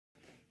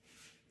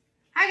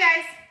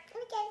guys.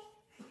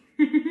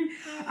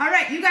 All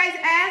right, you guys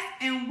asked,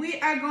 and we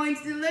are going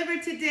to deliver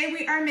today.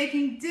 We are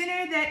making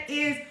dinner that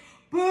is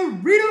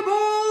burrito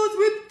bowls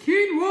with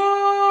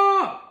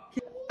quinoa.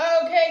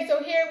 Okay,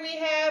 so here we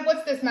have,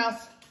 what's this,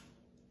 Mouse?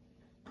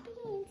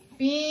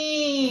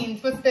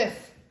 Beans. What's this?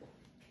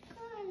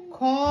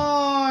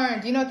 Corn.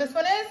 Do you know what this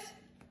one is?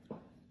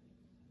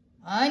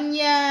 Onion.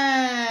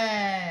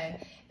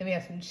 Then we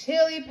have some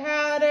chili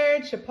powder,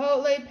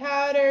 chipotle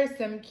powder,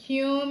 some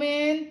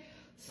cumin,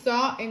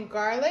 salt and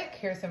garlic.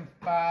 Here's some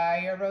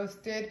fire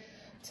roasted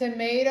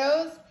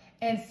tomatoes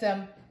and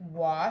some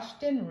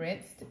washed and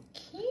rinsed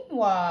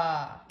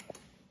quinoa.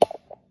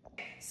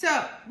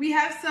 So we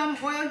have some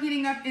oil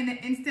heating up in the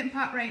Instant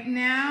Pot right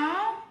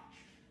now.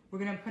 We're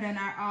gonna put in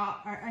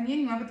our onion.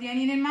 You wanna put the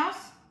onion in,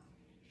 Mouse?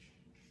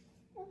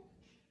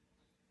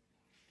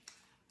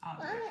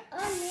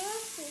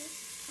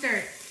 Stir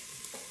it.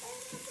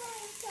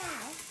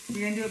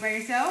 You're gonna do it by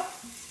yourself?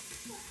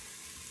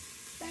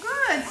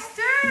 Good,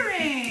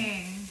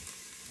 stirring.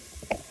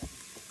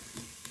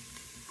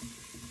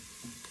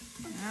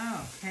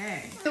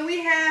 Okay. So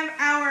we have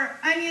our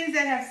onions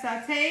that have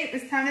sauteed.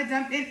 It's time to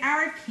dump in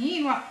our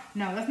quinoa.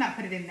 No, let's not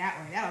put it in that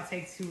way. That'll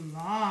take too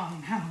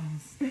long.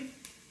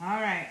 All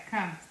right,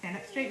 come, stand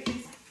up straight,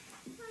 please.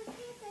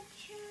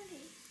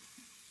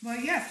 Well,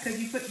 yes, because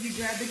you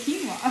grabbed the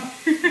quinoa.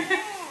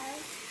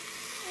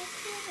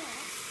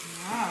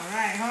 All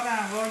right, hold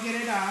on, we'll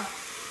get it off.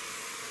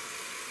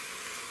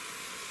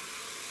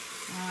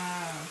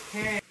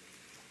 Okay.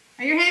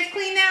 Are your hands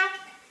clean now?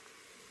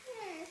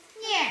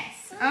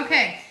 Yes.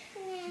 Okay.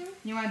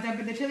 You want to dump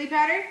in the chili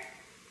powder?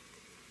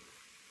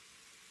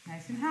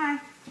 Nice and high.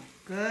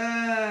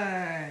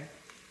 Good.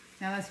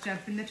 Now let's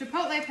jump in the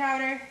chipotle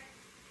powder.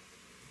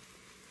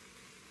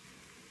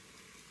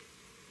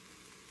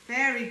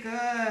 Very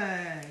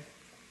good.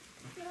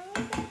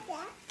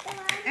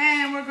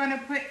 And we're going to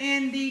put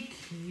in the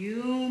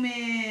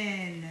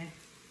cumin.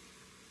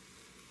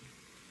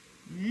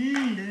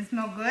 Does it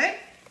smell good?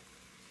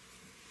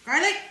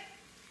 Garlic?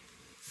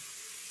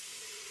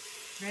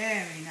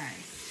 Very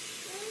nice.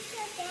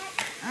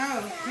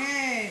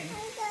 Okay.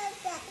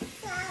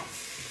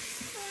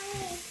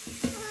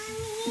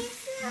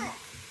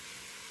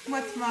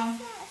 What's wrong?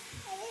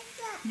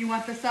 You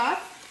want the sauce?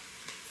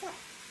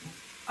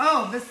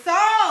 Oh, the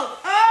salt.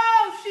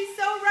 Oh, she's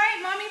so right.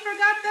 Mommy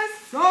forgot the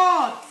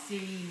salt.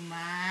 See,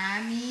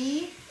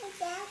 Mommy.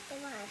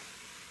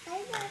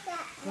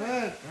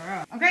 Good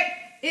girl. Okay,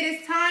 it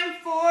is time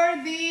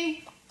for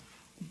the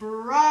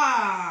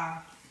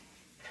broth.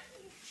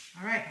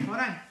 All right, hold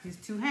on. Use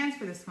 2 hands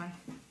for this one.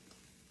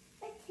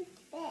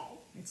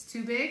 It's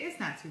too big? It's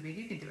not too big.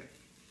 You can do it.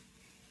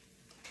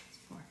 It's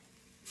 4.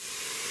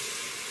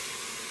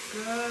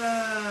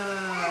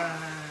 Good.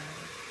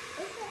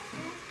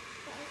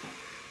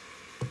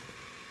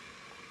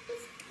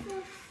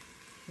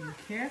 Be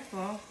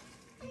careful.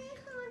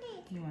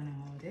 You want to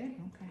hold it?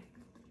 Okay.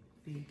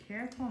 Be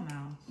careful,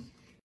 Mouse.